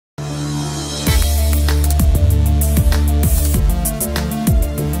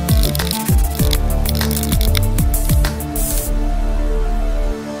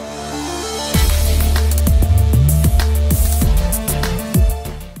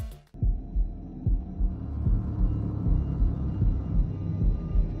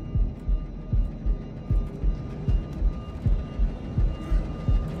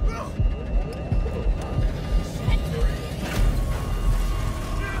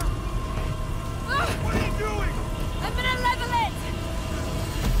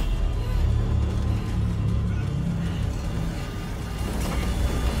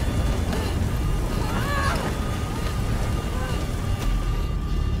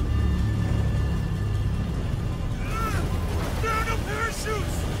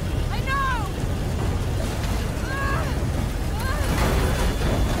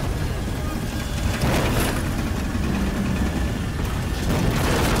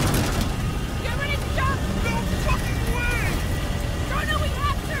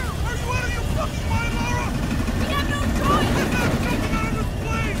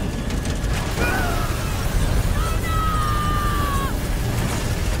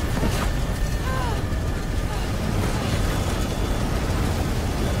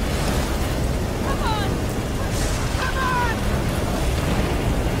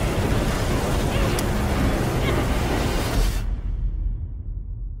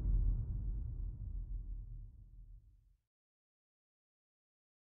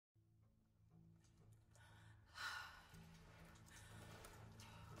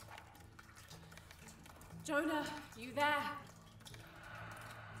Jonah, you there?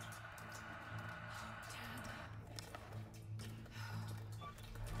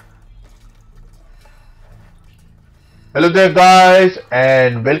 Hello there guys,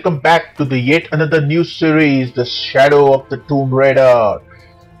 and welcome back to the yet another new series, The Shadow of the Tomb Raider.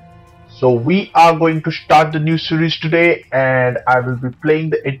 So we are going to start the new series today, and I will be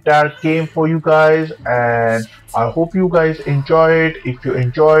playing the entire game for you guys, and I hope you guys enjoy it. If you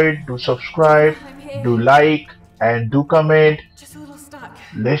enjoyed, do subscribe, do like, and do comment. Just a little stuck.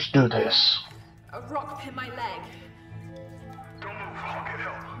 Let's do this. A rock pinned my leg. Don't move, I'll get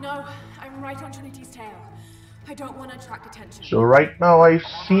help. No, I'm right on Trinity's tail. I don't want to attract attention. So right now I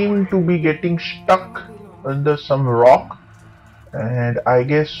seem to be getting stuck under some rock, and I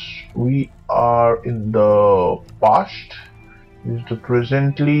guess we are in the past.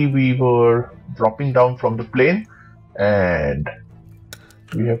 Presently we were dropping down from the plane, and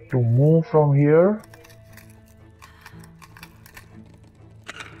we have to move from here.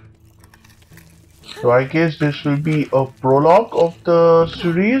 So I guess this will be a prologue of the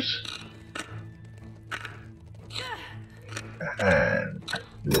series. And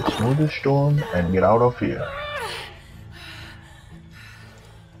let's move the stone and get out of here.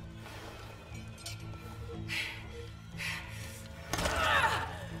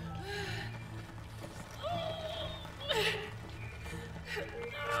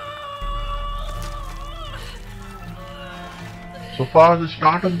 So far, the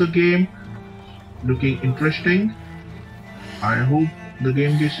start of the game looking interesting. I hope the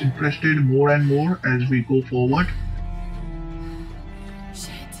game gets interested more and more as we go forward.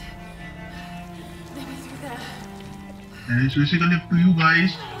 And it's basically up to you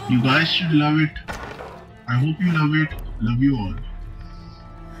guys. You guys should love it. I hope you love it. Love you all.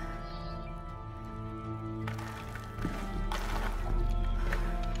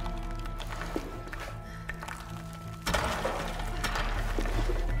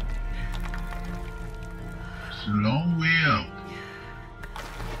 It's a long way out.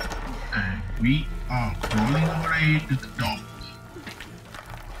 And we are crawling our way to the top.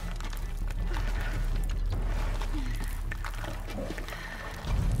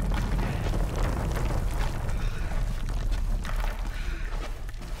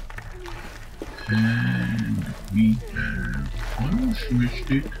 And we have almost reached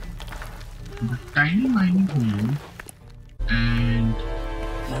it, the tiny mining hole, and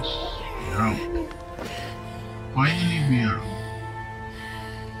yes, we are out. Finally we are out.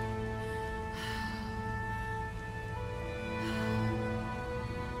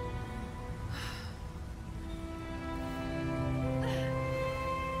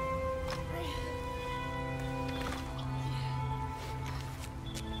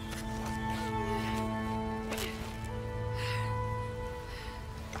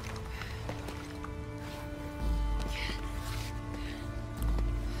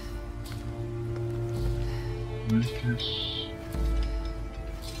 What is this?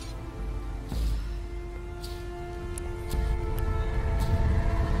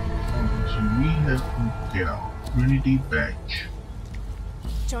 Oh, so we have to get out. Trinity badge.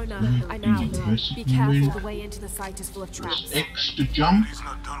 Jonah, I'm out. Be careful, the way into the site is full of traps. Press X to jump. He's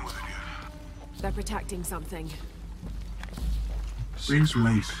not done with it yet. They're protecting something. Print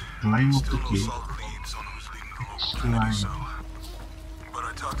light. Climb up the Still no cave. solid leads on who's leading the local Climb. community cell. But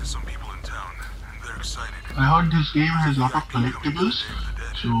I talked to some people in town, and they're excited. I heard this game has a lot of collectibles,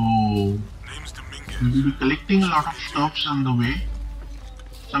 so Name's Dominguez. we will be collecting a lot of stuffs on the way.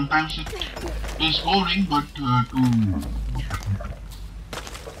 Sometimes it is boring, but the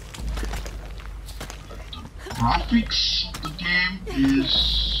graphics of the game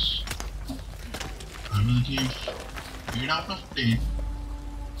is, I will give 8 out of 10.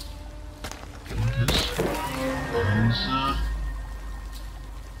 This is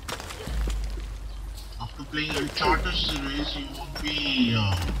after playing Uncharted series, you won't be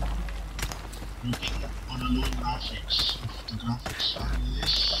looking on a low graphics. If the graphics are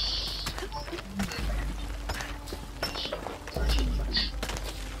less anyways,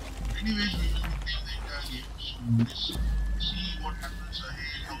 we will be playing the entire game, so let's see what happens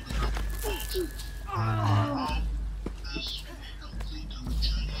ahead, how the graphics goes, how this will be complete and the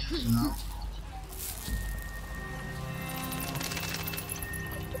journey is now.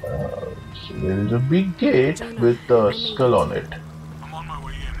 So there is a big gate with a skull on it. I'm on my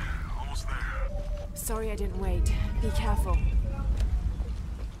way in. Almost there. Sorry I didn't wait. Be careful.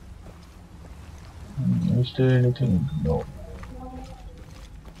 Is there anything? No.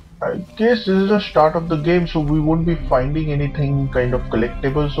 I guess this is the start of the game, so we won't be finding anything kind of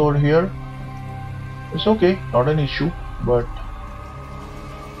collectibles over here. It's okay, not an issue, but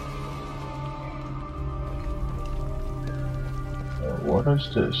What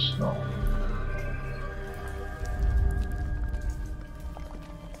is this now?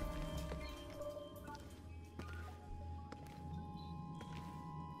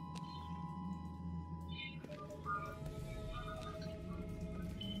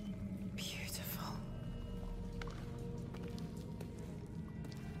 Beautiful.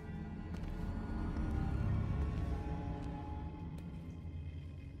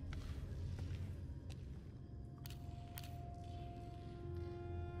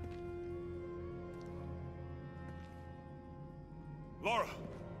 Lara!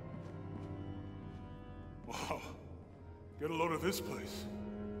 Wow. Get a load of this place.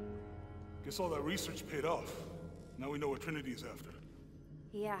 Guess all that research paid off. Now we know what Trinity is after.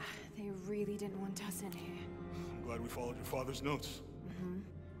 Yeah, they really didn't want us in here. I'm glad we followed your father's notes.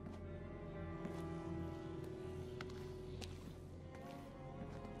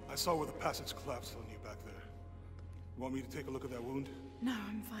 I saw where the passage collapsed on you back there. You want me to take a look at that wound? No,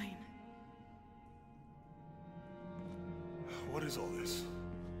 I'm fine. What is all this?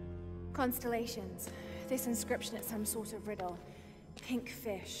 Constellations. This inscription is some sort of riddle. Pink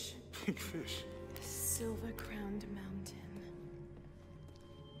fish. Pink fish? The silver-crowned mountain.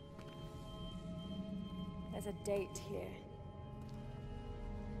 There's a date here.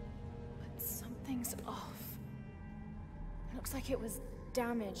 But something's off. It looks like it was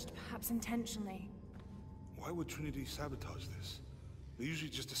damaged, perhaps intentionally. Why would Trinity sabotage this? They usually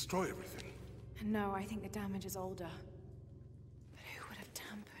just destroy everything. No, I think the damage is older. But who would have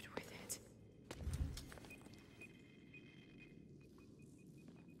tampered with it?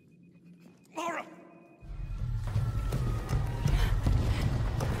 Lara!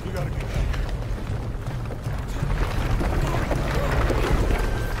 We gotta get out of here.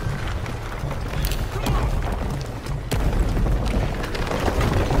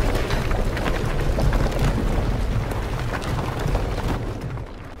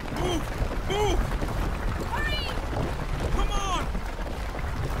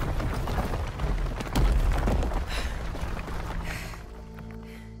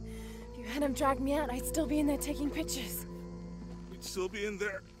 Drag me out, I'd still be in there taking pictures. We'd still be in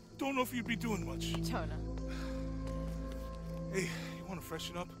there. Don't know if you'd be doing much. Jonah. Hey, you want to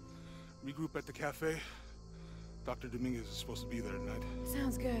freshen up? Regroup at the cafe? Dr. Dominguez is supposed to be there tonight.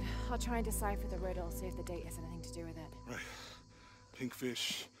 Sounds good. I'll try and decipher the riddle, see if the date has anything to do with it. Right. Pink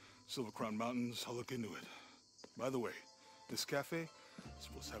fish, Silver Crown Mountains, I'll look into it. By the way, this cafe is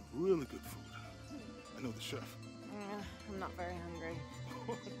supposed to have really good food. I know the chef. I'm not very hungry.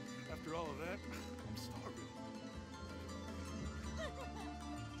 After all of that, I'm starving.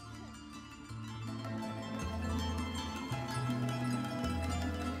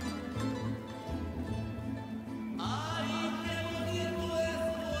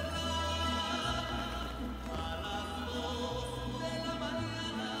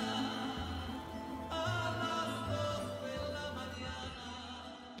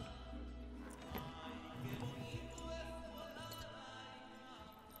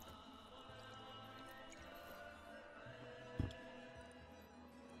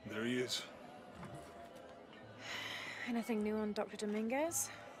 There he is. Anything new on Dr. Dominguez?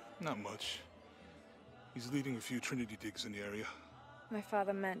 Not much. He's leading a few Trinity digs in the area. My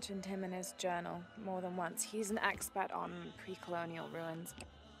father mentioned him in his journal more than once. He's an expert on pre-colonial ruins.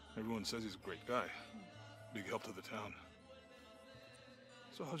 Everyone says he's a great guy. Big help to the town.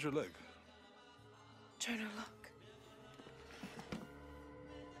 So how's your leg? Jonah, look.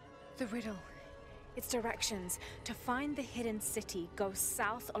 The riddle. Its directions. To find the hidden city, go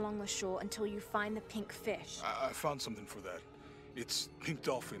south along the shore until you find the pink fish. I found something for that. It's pink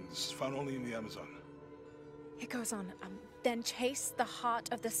dolphins, found only in the Amazon. It goes on. Then chase the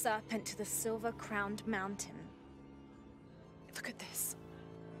heart of the serpent to the silver-crowned mountain. Look at this.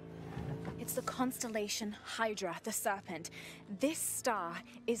 It's the constellation Hydra, the serpent. This star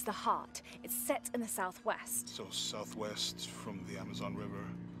is the heart. It's set in the southwest. So southwest from the Amazon River.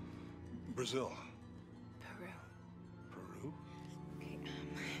 Brazil. Peru. Peru? Okay,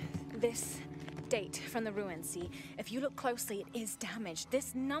 this date from the ruins, see? If you look closely, it is damaged.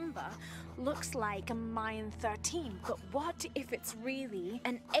 This number looks like a Mayan 13, but what if it's really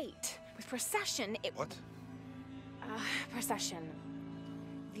an 8? With precession, it... What? Precession.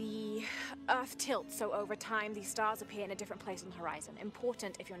 The Earth tilts, so over time, these stars appear in a different place on the horizon.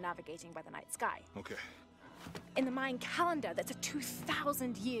 Important if you're navigating by the night sky. Okay. In the Mayan calendar, that's a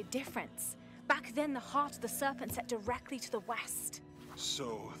 2,000-year difference. Back then, the heart of the serpent set directly to the west.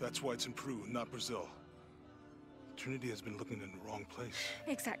 So, that's why it's in Peru, not Brazil. Trinity has been looking in the wrong place.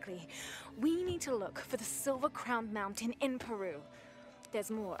 Exactly. We need to look for the silver-crowned mountain in Peru.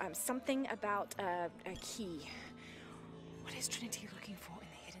 There's more. Something about a key. What is Trinity looking for in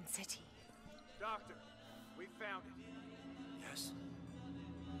the hidden city? Doctor, we found it. Yes.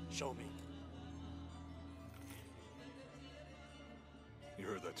 Show me. You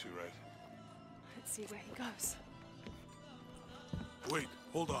heard that too, right? Let's see where he goes. Wait,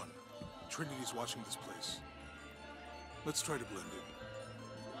 hold on. Trinity's watching this place. Let's try to blend in.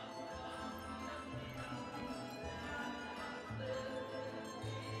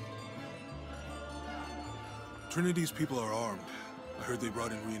 Trinity's people are armed. I heard they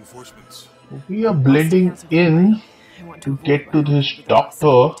brought in reinforcements. We are blending in to get to this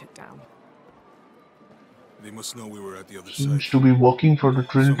doctor. They must know we were at the other Seems side. to be working for the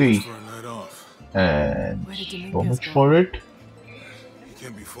Trinity. So much for a night off. And so much for it. He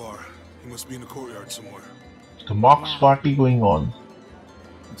can't be far. He must be in the courtyard somewhere. The Marks party going on.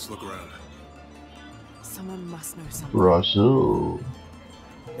 Let's look around. Someone must know something. Brazil.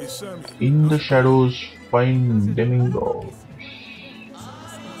 Hey, Sammy. In the shadows, find Domingo.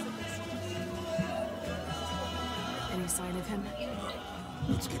 Any sign of him?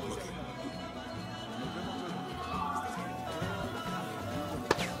 Let's keep looking.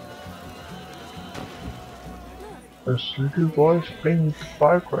 This little boy is playing with the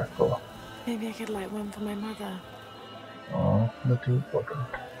firecracker. Maybe I could light one for my mother. Oh, nothing important.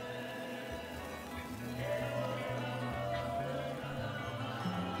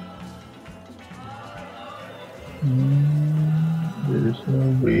 There is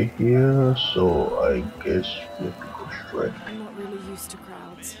no way here, so I guess we have to go straight. I'm not really used to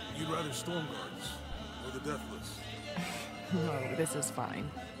crowds. You'd rather storm guards or the deathless? No, this is fine.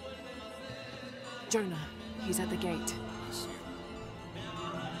 Jonah, he's at the gate. I see.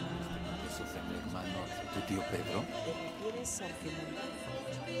 Eso es mi hermano, tu tío Pedro.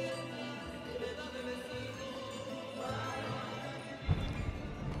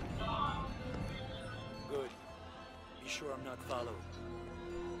 Good. Be sure I'm not followed.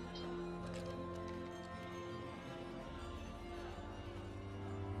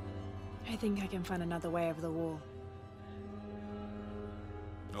 I think I can find another way over the wall.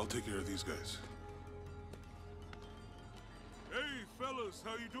 I'll take care of these guys. Hey, fellas,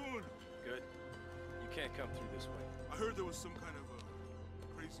 how you doing? Good. You can't come through this way. I heard there was some kind of a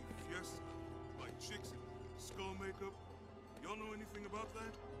crazy fiesta, like chicks and skull makeup. Y'all know anything about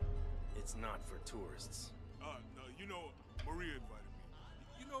that? It's not for tourists. No, you know, Maria invited me.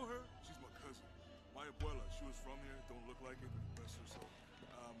 You know her? She's my cousin. My abuela, she was from here, don't look like it, bless her soul.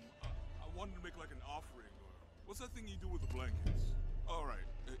 I wanted to make like an offering, or what's that thing you do with the blankets? All right,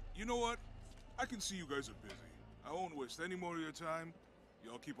 you know what? I can see you guys are busy. I won't waste any more of your time.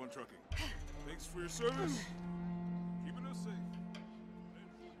 Y'all keep on trucking. Thanks for your service. Keeping us safe.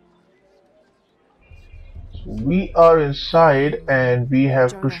 We are inside and we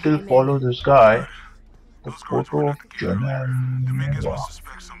have to still follow this guy. The photo of Jonah.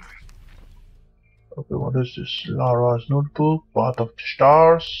 Okay, what is this? Lara's notebook, Path of the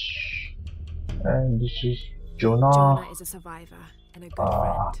Stars. And this is Jonah. Jonah is a survivor and a good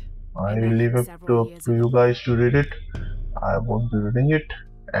friend. I will leave it to you guys to read it. I won't be reading it.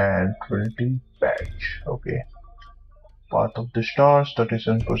 And Trinity badge. Okay. Path of the Stars,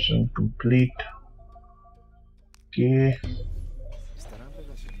 37% complete. Okay.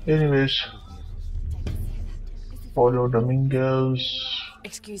 Anyways, follow Domingos.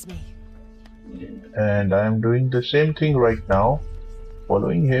 Excuse me. And I am doing the same thing right now,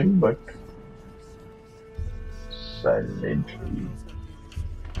 following him, but silently.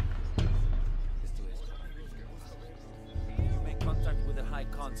 You make contact with the High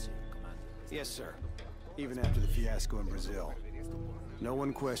Consul, Commander. Yes, sir. Even after the fiasco in Brazil. No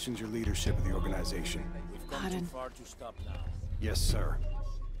one questions your leadership of the organization. We've come too far to stop now. Yes, sir.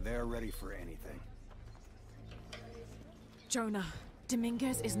 They're ready for anything. Jonah,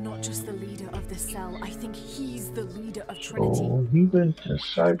 Dominguez is not just the leader of the cell. I think he's the leader of Trinity. So he went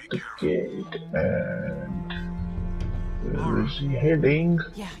inside the gate and where is he heading?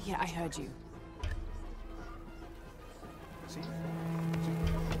 Yeah, I heard you.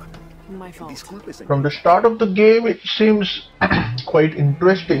 My fault. From the start of the game it seems quite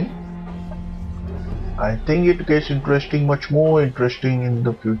interesting. I think it gets interesting, much more interesting in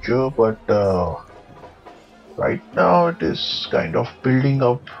the future, but right now it is kind of building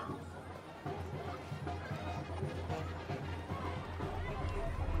up.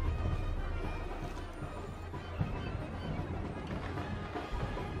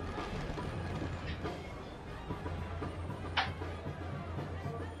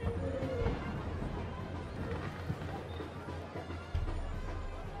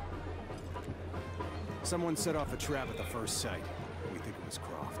 Someone set off a trap at the first site. We think it was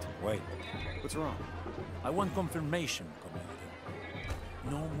Croft. Wait, What's wrong? I want confirmation, Commander.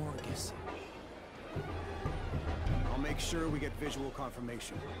 No more guessing. I'll make sure we get visual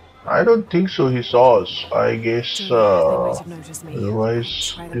confirmation. I don't think so. He saw us. I guess They might have noticed me.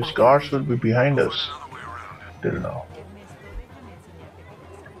 otherwise Try the his back guards alley. will be behind us till now.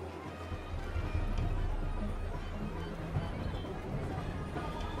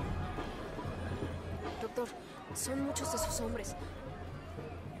 Doctor, son muchos de sus hombres.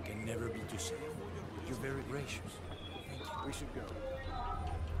 You can never be too safe. You're very gracious. We should go.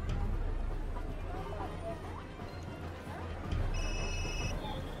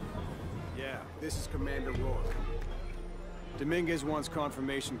 Yeah, this is Commander Rourke. Dominguez wants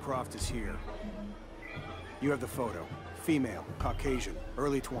confirmation Croft is here. You have the photo. Female, Caucasian,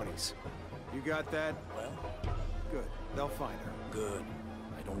 early 20s. You got that? Well, Good. They'll find her. good.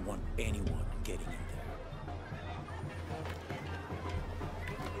 I don't want anyone getting in there.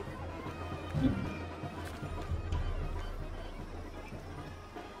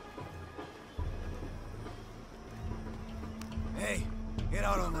 Hey, get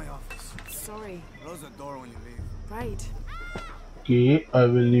out of my office. Sorry. Close the door when you leave. Right. Okay, I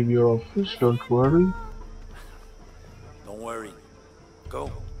will leave your office. Don't worry. Don't worry.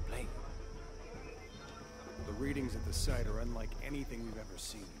 Go. Play. The readings at the site are unlike anything we've ever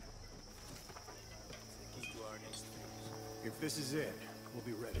seen. Take it to our next phase. If this is it, we'll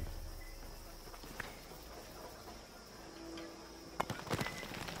be ready.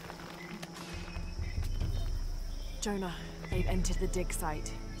 Jonah, they've entered the dig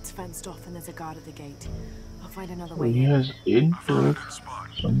site. It's fenced off and there's a guard at the gate. I'll find another So way he in. has entered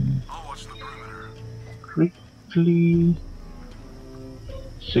some strictly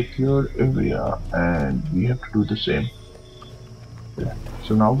secured area, and we have to do the same. Yeah.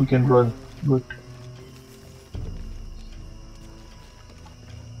 So now we can run. Good.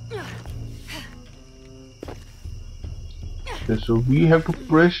 Okay, so we have to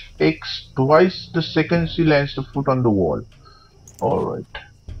press X twice the second she lands the foot on the wall. Alright.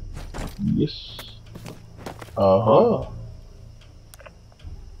 Yes. Uh-huh.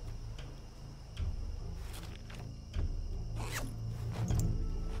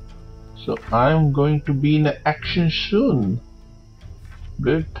 So I'm going to be in action soon.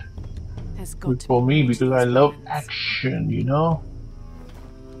 Good. There's got Good to for be me more to because I these love plans. action, you know.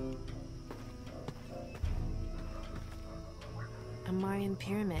 A Mayan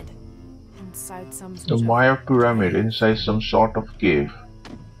pyramid inside some The sort of Maya pyramid inside some sort of cave.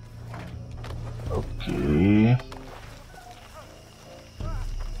 Okay.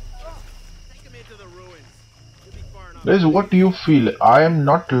 Guys, what do you feel? I am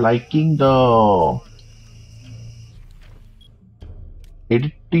not liking the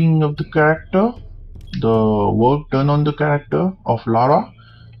editing of the character. The work done on the character of Lara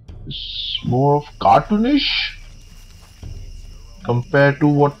is more of cartoonish compared to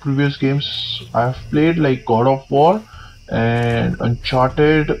what previous games I have played, like God of War and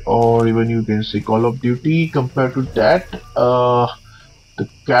Uncharted, or even you can say Call of Duty. Compared to that, the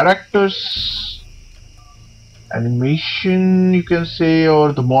characters animation, you can say,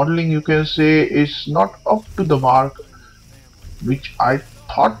 or the modeling, you can say, is not up to the mark, which I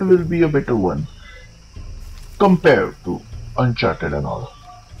thought will be a better one compared to Uncharted and all.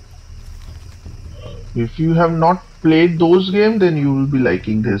 If you have not played those games, then you will be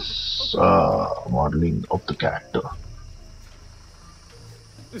liking this modeling of the character.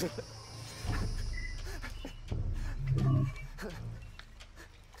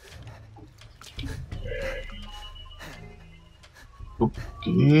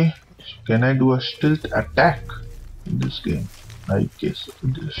 Okay, so can I do a stealth attack in this game? I guess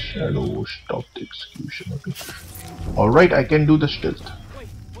the shadow stop the execution. Okay. Alright, I can do the stealth.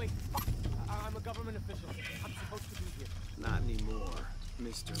 Wait. I'm a government official. I'm supposed to be here. Not anymore,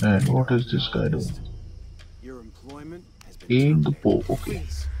 Mr. And what is this guy doing? Your employment has been Aim the terminated. bow. Okay.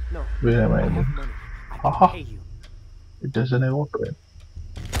 Please. No. Where am I I have aiming? money. I Haha. can pay you. It doesn't have auto aim.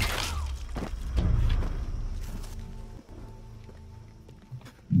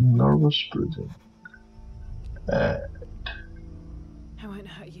 Nervous breathing. I won't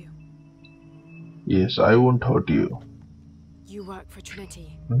hurt you. Yes, I won't hurt you. You work for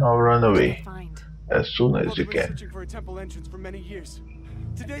Trinity. Now run What did away they find? as soon Well, as they've you been can. searching for a temple entrance for many years.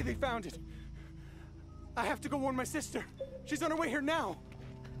 Today they found it. I have to go warn my sister. She's on her way here now.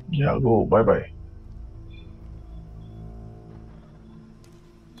 Yeah, go. Bye bye.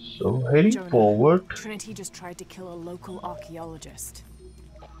 So heading Jonah, forward. Trinity just tried to kill a local archaeologist.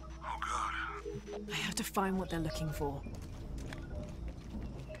 Oh God. I have to find what they're looking for.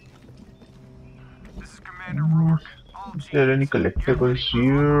 Is there any collectibles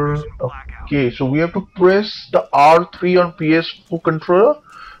here? Okay, so we have to press the R3 on PS4 controller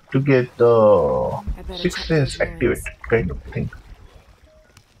to get the I better Sixth check Sense those activate ruins. kind of thing.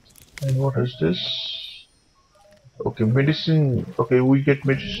 And what is this? Okay, medicine. Okay, we get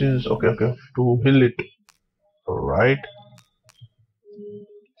medicines. Okay, to heal it. Alright.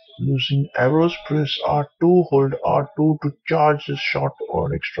 Using arrows, press R2, hold R2 to charge the shot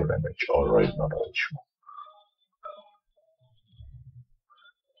or extra damage. Alright, not an issue.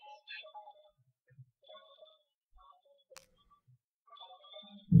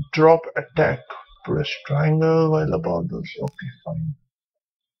 Drop attack. Press triangle while above those. Okay, fine.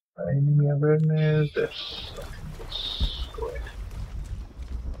 Enemy awareness. That's nothing. Let's go ahead.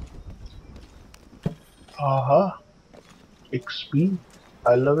 Aha. XP.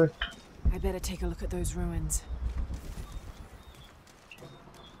 I love it. I better take a look at those ruins.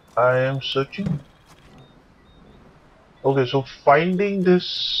 I am searching. Okay, so finding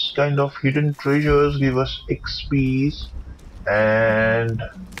this kind of hidden treasures give us XPs and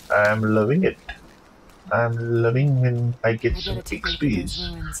I'm loving it. I'm loving when I get some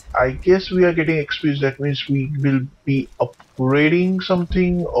XPs. I guess we are getting XPs, that means we will be upgrading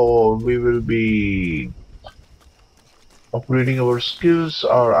something or we will be upgrading our skills,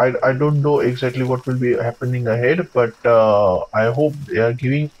 or I don't know exactly what will be happening ahead, but I hope they are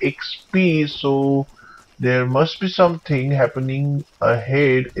giving XP, so there must be something happening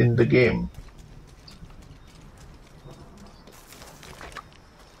ahead in the game.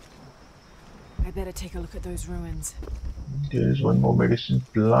 I better take a look at those ruins. There is one more medicine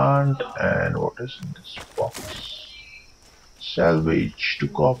plant, and what is in this box? Salvage to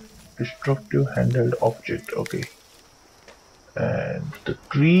cop destructive handled object. Okay. And the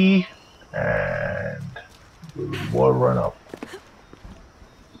tree, and we'll run up.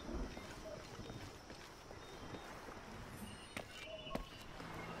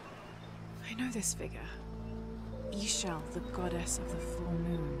 I know this figure. Ishal, the goddess of the full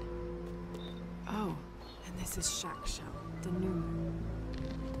moon. Oh, and this is Shakshal, the new moon.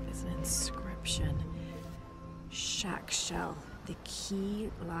 There's an inscription. Shakshal, the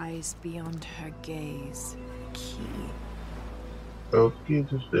key lies beyond her gaze. Key. Okay,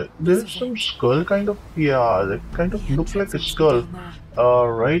 there's some skull kind of, yeah, that kind of look like a skull.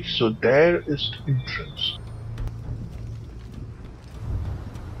 Alright, so there is the entrance.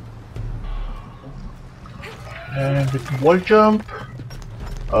 And with wall jump,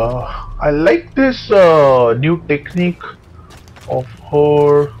 I like this new technique of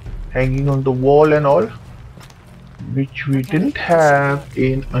her hanging on the wall and all, which we didn't have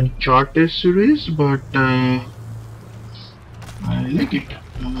in Uncharted series, but I like it.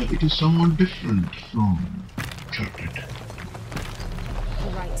 It is somewhat different from Uncharted.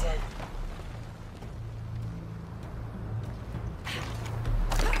 Right.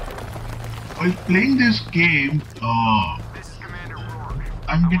 While playing this game,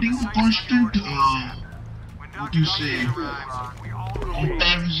 I'm getting a constant, what do you say,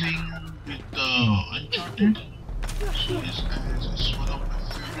 comparison with Uncharted. So this is one of my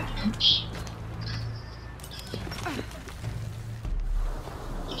favorite games.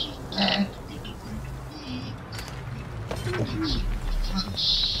 Because of that, it is going to be some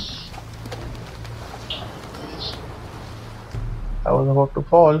difference. I was about to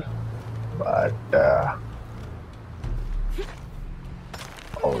fall, but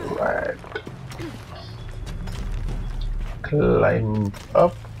alright. Climb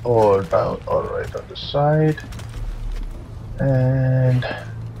up or down or right on the side, and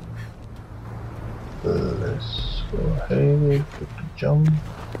let's go ahead to jump.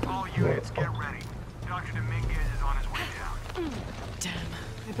 All units, get ready. Dr. Dominguez is on his way down. Damn,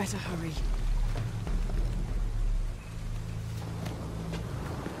 I better hurry.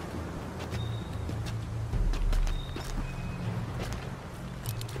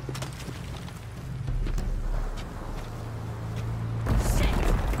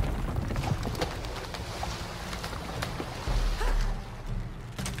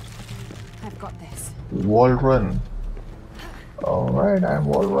 I've got this. Wall run. Alright, I'm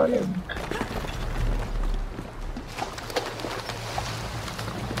wall running.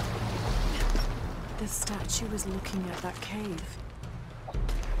 The statue was looking at that cave.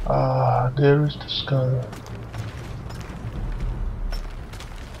 Ah, there is the skull.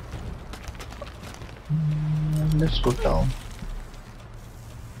 Let's go down.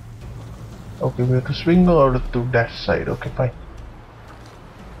 Okay, we have to swing over to that side. Okay, fine.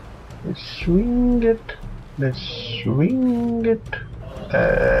 Let's swing it. Let's swing it.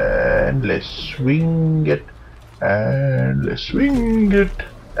 And let's swing it. And let's swing it.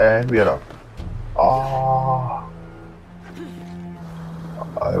 And we are up.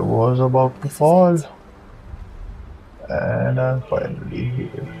 was about to This is fall. it. And I'm finally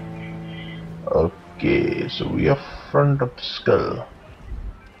here. Okay, so we are front of the skull.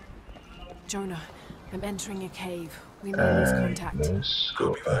 Jonah, I'm entering a cave. We may lose And contact. let's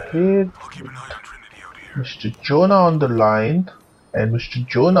go ahead. I'll keep an eye on Trinity out here. Mr. Jonah on the line. And Mr.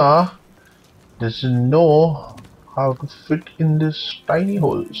 Jonah doesn't know how to fit in these tiny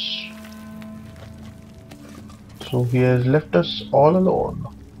holes. So he has left us all alone.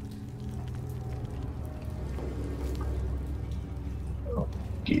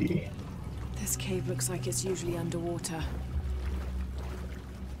 Okay. This cave looks like it's usually underwater.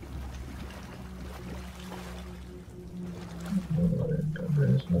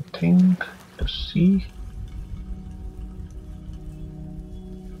 There's nothing to see.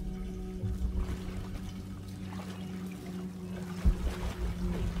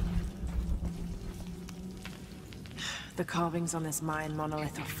 The carvings on this Mayan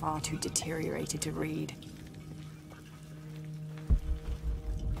monolith are far too deteriorated to read.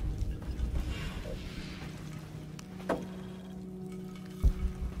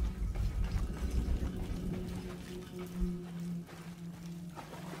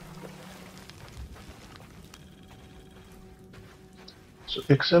 So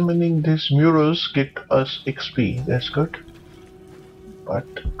examining these murals get us XP, that's good. But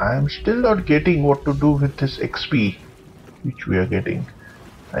I am still not getting what to do with this XP which we are getting.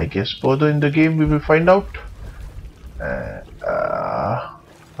 I guess further in the game we will find out.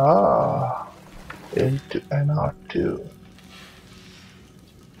 L2 and R2.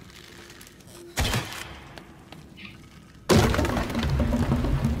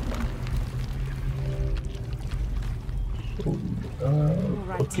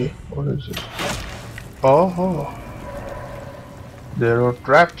 Okay, what is it? Oh, there are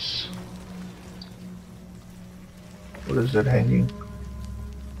traps. What is that hanging?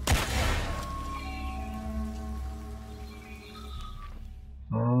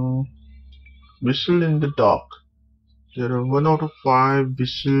 Whistle in the dark. There are 1 out of 5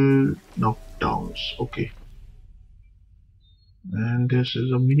 whistle knockdowns. Okay. And this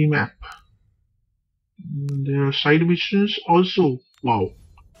is a mini map. There are side missions also. Wow.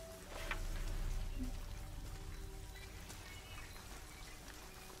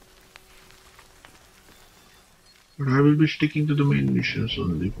 But I will be sticking to the main missions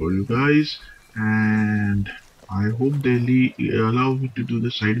only for you guys, and I hope they allow me to do the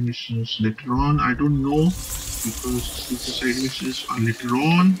side missions later on. I don't know, because if the side missions are later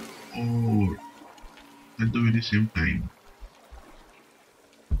on or at the very same time.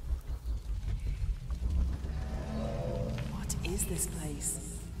 What is this place?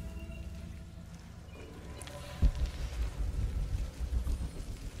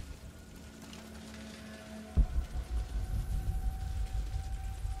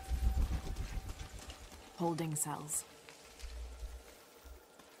 Holding cells.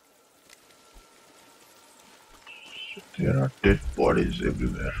 There are dead bodies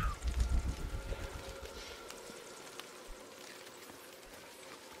everywhere.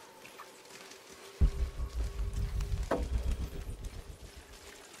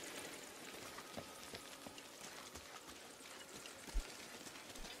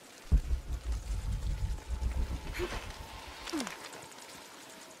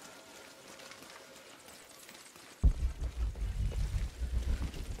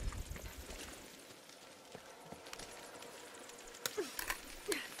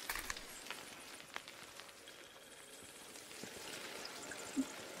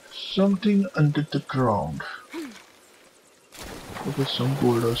 Something under the ground. Maybe some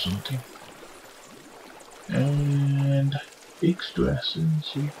gold or something. And X to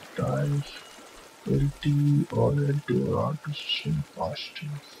essence, dive, LT or L2 or R to swim faster.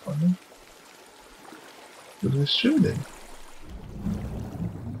 Funny. Will we swim then?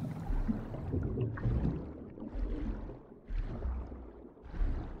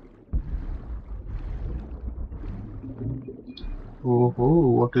 Oh,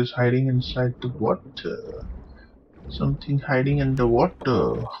 what is hiding inside the water? Something hiding in the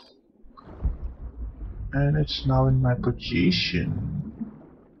water. And it's now in my possession.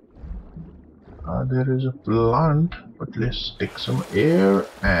 There is a plant, but let's take some air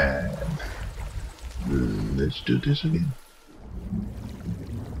and let's do this again.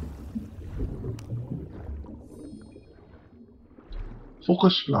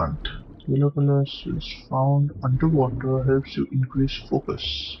 Focus plant. Developers is found underwater, helps you increase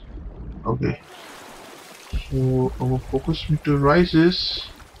focus. Okay. So our focus meter rises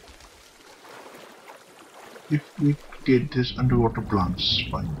if we get this underwater plants.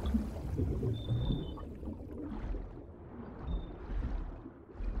 Fine.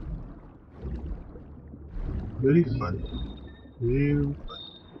 Very funny. Very funny.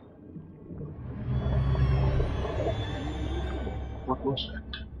 What was that?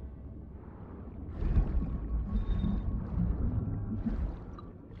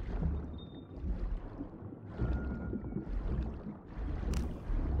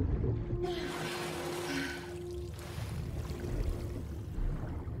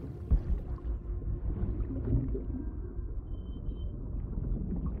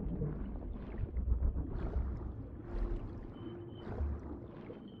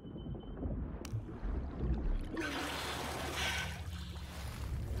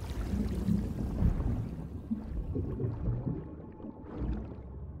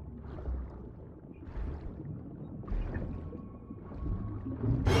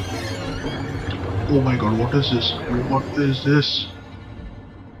 Oh my god, what is this? What is this?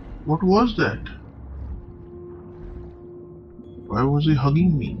 What was that? Why was he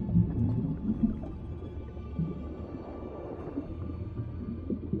hugging me?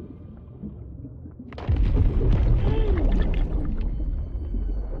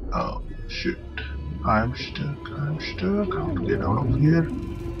 Oh shit. I'm stuck. I'm stuck. How to get out of here?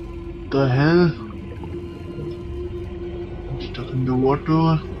 The hell? I'm stuck in the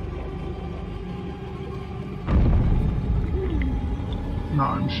water. No,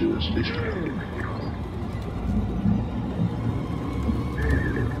 I'm seriously stuck.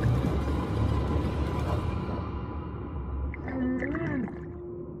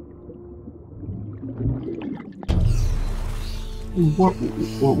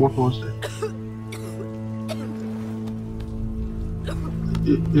 What was that?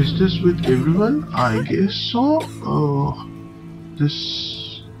 Is this with everyone? I guess so.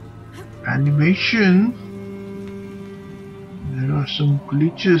 This animation, there are some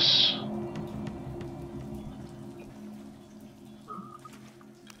glitches.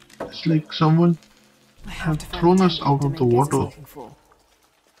 It's like someone have thrown us out of the water.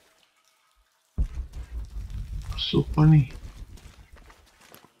 So funny.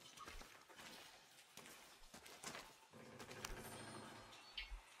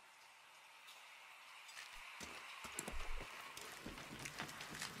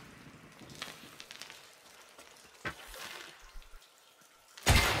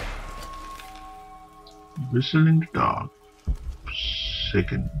 Whistle in the dark.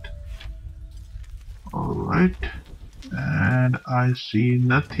 Second. Alright. And I see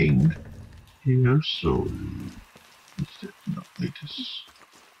nothing here, so is that? No, it is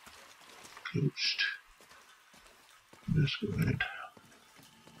closed. Let's go ahead.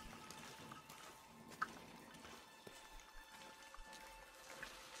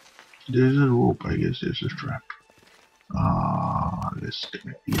 There's a rope, I guess there's a strap. Let's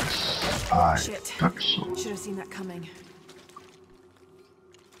connect. Yes, I thought so. Should have seen that coming.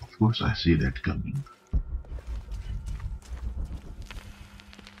 Of course, I see that coming.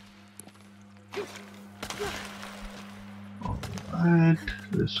 Alright,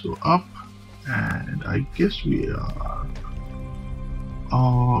 let's go up, and I guess we are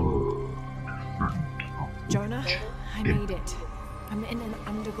all in front of Jonah, I made it. I'm in an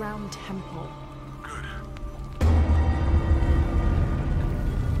underground temple. Good.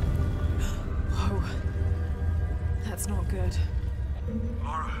 Whoa. That's not good.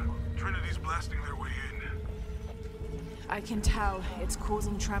 Lara, Trinity's blasting their way in. I can tell. It's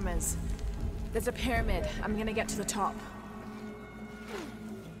causing tremors. There's a pyramid. I'm gonna get to the top.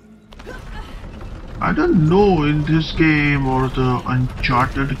 I don't know, in this game or the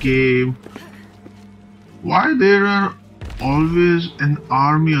Uncharted game, why there are always an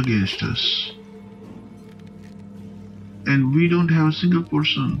army against us and we don't have a single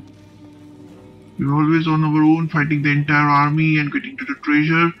person. We're always on our own fighting the entire army and getting to the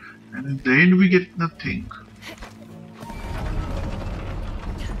treasure, and at the end we get nothing.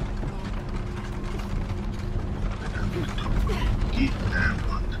 Keep them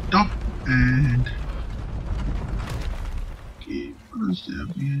on the top and keep us there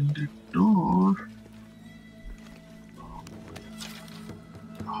behind the door.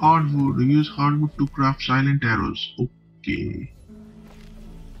 Hardwood. Use hardwood to craft silent arrows. Okay.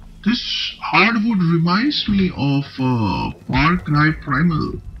 This hardwood reminds me of Far Cry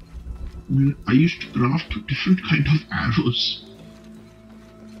Primal. I used to craft different kind of arrows.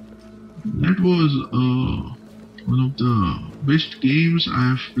 That was one of the best games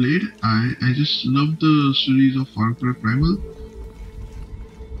I have played. I just love the series of Far Cry Primal.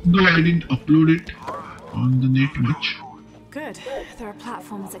 Though I didn't upload it on the net much. Good. There are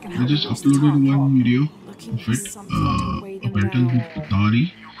platforms that can help. I just uploaded one video of it, a battle with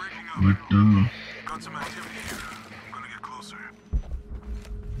Paititi, but Got some activity here. I'm gonna get closer.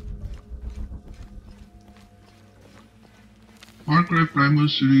 Far Cry Primal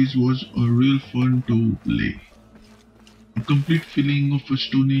series was a real fun to play. A complete feeling of a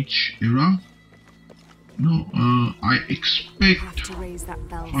Stone Age era. No, I expect To raise that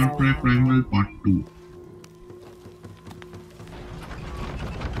bell. Far Cry Primal Part 2.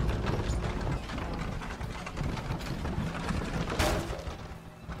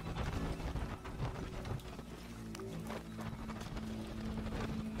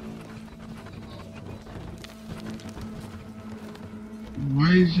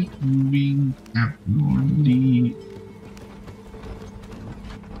 Why is it moving abnormally?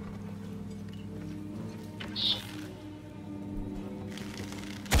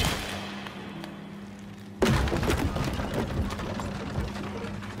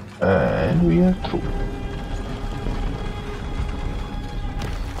 And we are through.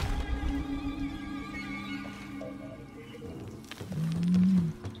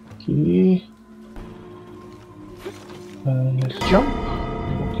 Okay. Let's jump.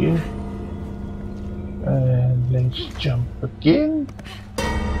 Okay. And let's jump again.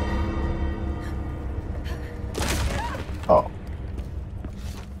 Oh.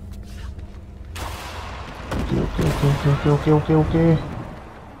 Okay.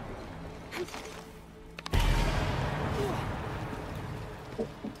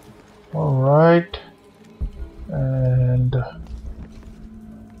 Alright. And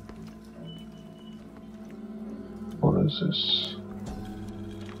what is this?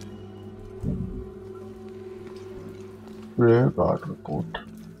 Rear guard report.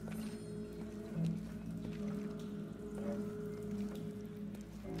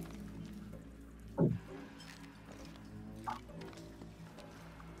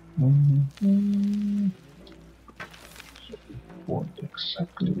 What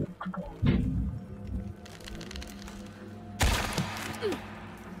exactly we have to do?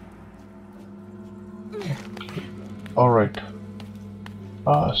 Alright.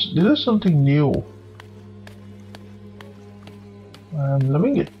 This is something new. I'm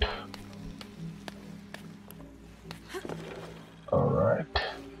loving it. Alright.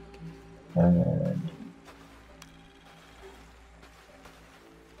 And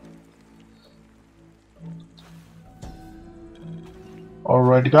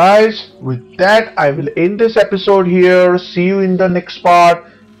alright guys, with that I will end this episode here. See you in the next part.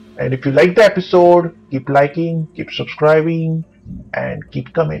 And if you like the episode, keep liking, keep subscribing, and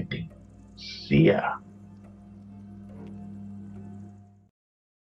keep commenting. See ya.